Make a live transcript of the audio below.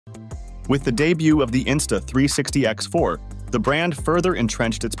With the debut of the Insta360 X4, the brand further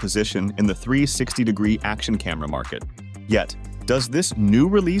entrenched its position in the 360-degree action camera market. Yet, does this new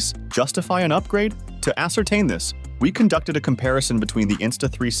release justify an upgrade? To ascertain this, we conducted a comparison between the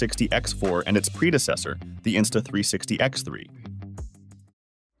Insta360 X4 and its predecessor, the Insta360 X3.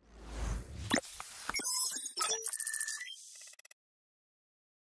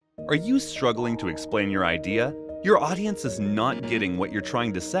 Are you struggling to explain your idea? Your audience is not getting what you're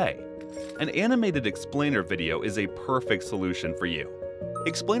trying to say. An animated explainer video is a perfect solution for you.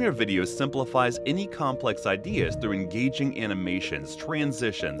 Explainer video simplifies any complex ideas through engaging animations,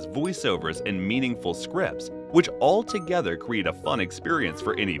 transitions, voiceovers, and meaningful scripts, which all together create a fun experience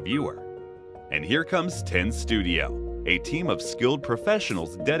for any viewer. And here comes 10 Studio, a team of skilled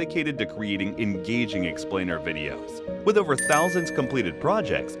professionals dedicated to creating engaging explainer videos. With over thousands completed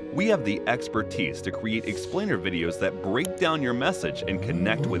projects, we have the expertise to create explainer videos that break down your message and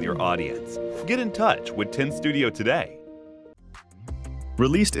connect with your audience. Get in touch with 10 Studio today.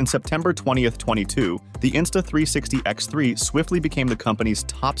 Released in September 20th, 2022, the Insta360 X3 swiftly became the company's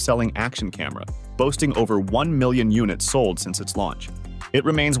top-selling action camera, boasting over 1 million units sold since its launch. It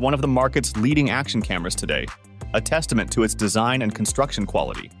remains one of the market's leading action cameras today, a testament to its design and construction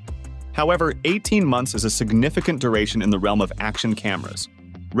quality. However, 18 months is a significant duration in the realm of action cameras.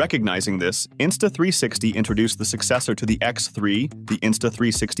 Recognizing this, Insta360 introduced the successor to the X3, the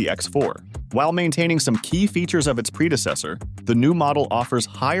Insta360 X4. While maintaining some key features of its predecessor, the new model offers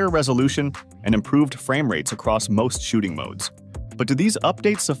higher resolution and improved frame rates across most shooting modes. But do these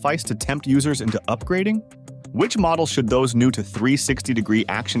updates suffice to tempt users into upgrading? Which model should those new to 360-degree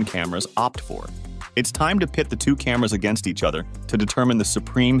action cameras opt for? It's time to pit the two cameras against each other to determine the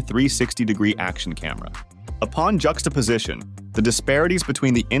supreme 360-degree action camera. Upon juxtaposition, the disparities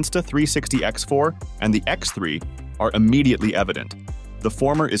between the Insta360 X4 and the X3 are immediately evident. The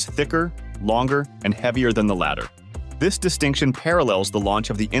former is thicker, longer, and heavier than the latter. This distinction parallels the launch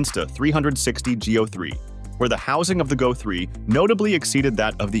of the Insta360 Go3, where the housing of the Go3 notably exceeded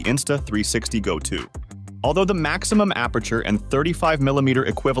that of the Insta360 Go2. Although the maximum aperture and 35mm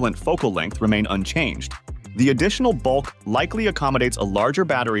equivalent focal length remain unchanged, the additional bulk likely accommodates a larger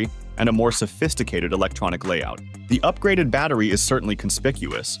battery and a more sophisticated electronic layout. The upgraded battery is certainly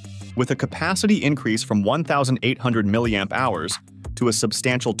conspicuous. With a capacity increase from 1,800 mAh to a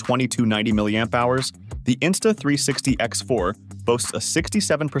substantial 2,290 mAh, the Insta360 X4 boasts a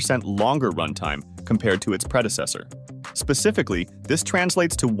 67% longer runtime compared to its predecessor. Specifically, this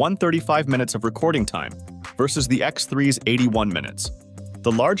translates to 135 minutes of recording time versus the X3's 81 minutes.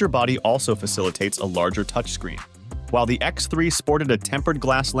 The larger body also facilitates a larger touchscreen. While the X3 sported a tempered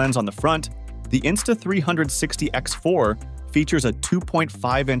glass lens on the front, the Insta360 X4 features a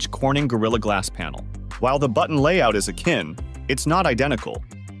 2.5-inch Corning Gorilla Glass panel. While the button layout is akin, it's not identical.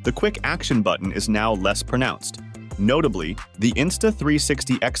 The quick action button is now less pronounced. Notably, the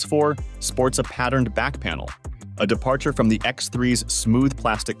Insta360 X4 sports a patterned back panel, a departure from the X3's smooth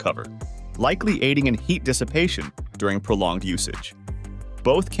plastic cover, likely aiding in heat dissipation during prolonged usage.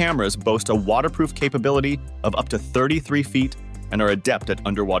 Both cameras boast a waterproof capability of up to 33 feet and are adept at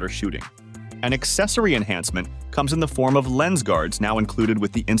underwater shooting. An accessory enhancement comes in the form of lens guards now included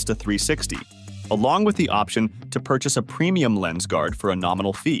with the Insta360, along with the option to purchase a premium lens guard for a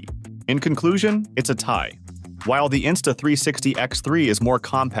nominal fee. In conclusion, it's a tie. While the Insta360 X3 is more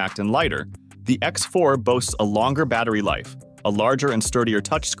compact and lighter, the X4 boasts a longer battery life, a larger and sturdier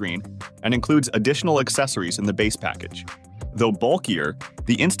touchscreen, and includes additional accessories in the base package. Though bulkier,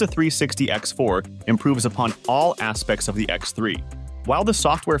 the Insta360 X4 improves upon all aspects of the X3. While the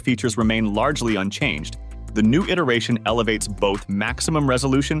software features remain largely unchanged, the new iteration elevates both maximum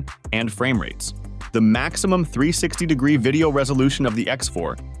resolution and frame rates. The maximum 360-degree video resolution of the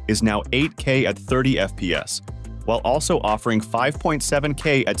X4 is now 8K at 30 FPS, while also offering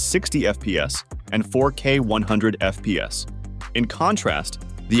 5.7K at 60 FPS and 4K 100 FPS. In contrast,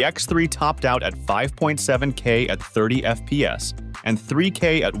 the X3 topped out at 5.7K at 30 FPS and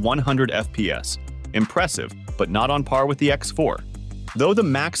 3K at 100 FPS. Impressive, but not on par with the X4. Though the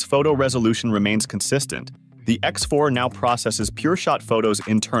max photo resolution remains consistent, the X4 now processes PureShot photos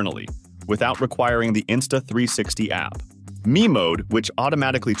internally, without requiring the Insta360 app. Me Mode, which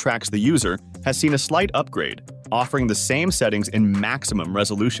automatically tracks the user, has seen a slight upgrade, offering the same settings in maximum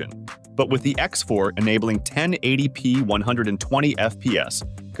resolution, but with the X4 enabling 1080p 120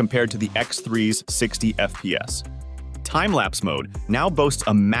 FPS compared to the X3's 60 FPS. Time-lapse mode now boasts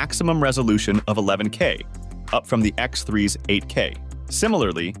a maximum resolution of 11K, up from the X3's 8K.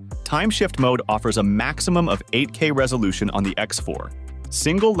 Similarly, Time Shift mode offers a maximum of 8K resolution on the X4.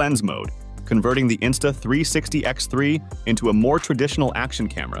 Single lens mode, converting the Insta360 X3 into a more traditional action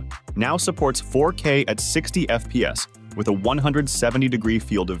camera, now supports 4K at 60 FPS with a 170-degree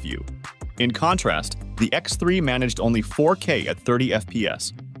field of view. In contrast, the X3 managed only 4K at 30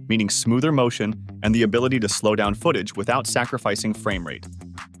 FPS, meaning smoother motion and the ability to slow down footage without sacrificing frame rate.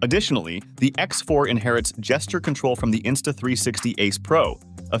 Additionally, the X4 inherits gesture control from the Insta360 Ace Pro,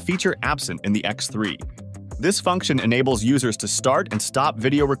 a feature absent in the X3. This function enables users to start and stop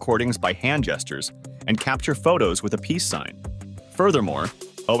video recordings by hand gestures and capture photos with a peace sign. Furthermore,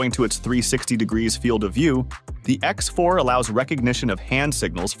 owing to its 360 degrees field of view, the X4 allows recognition of hand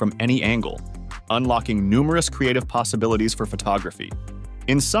signals from any angle, unlocking numerous creative possibilities for photography.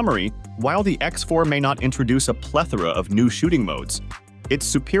 In summary, while the X4 may not introduce a plethora of new shooting modes, its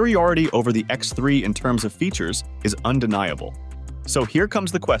superiority over the X3 in terms of features is undeniable. So here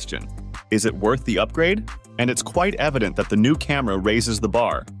comes the question: is it worth the upgrade? And it's quite evident that the new camera raises the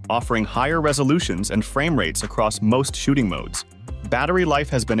bar, offering higher resolutions and frame rates across most shooting modes. Battery life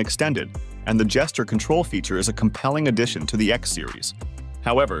has been extended, and the gesture control feature is a compelling addition to the X series.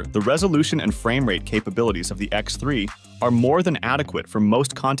 However, the resolution and frame rate capabilities of the X3 are more than adequate for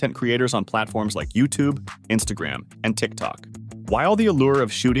most content creators on platforms like YouTube, Instagram, and TikTok. While the allure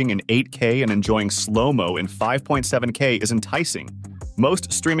of shooting in 8K and enjoying slow-mo in 5.7K is enticing,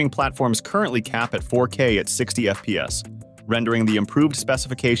 most streaming platforms currently cap at 4K at 60 FPS, rendering the improved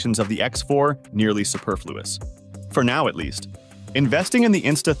specifications of the X4 nearly superfluous. For now at least. Investing in the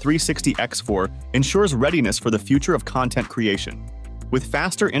Insta360 X4 ensures readiness for the future of content creation. With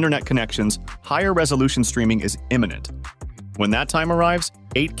faster internet connections, higher resolution streaming is imminent. When that time arrives,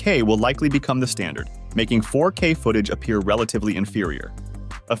 8K will likely become the standard, making 4K footage appear relatively inferior.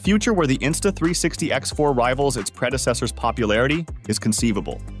 A future where the Insta360 X4 rivals its predecessor's popularity is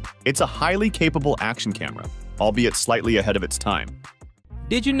conceivable. It's a highly capable action camera, albeit slightly ahead of its time.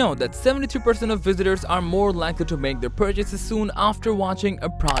 Did you know that 73% of visitors are more likely to make their purchases soon after watching a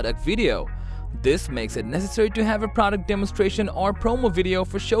product video? This makes it necessary to have a product demonstration or promo video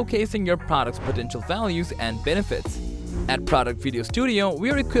for showcasing your product's potential values and benefits. At Product Video Studio,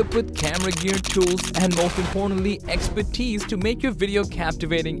 we are equipped with camera gear, tools, and most importantly, expertise to make your video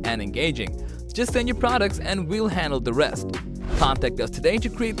captivating and engaging. Just send your products and we'll handle the rest. Contact us today to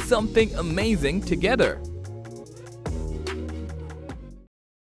create something amazing together.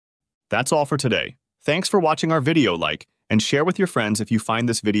 That's all for today. Thanks for watching our video. Like and share with your friends if you find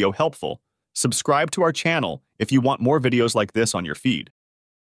this video helpful. Subscribe to our channel if you want more videos like this on your feed.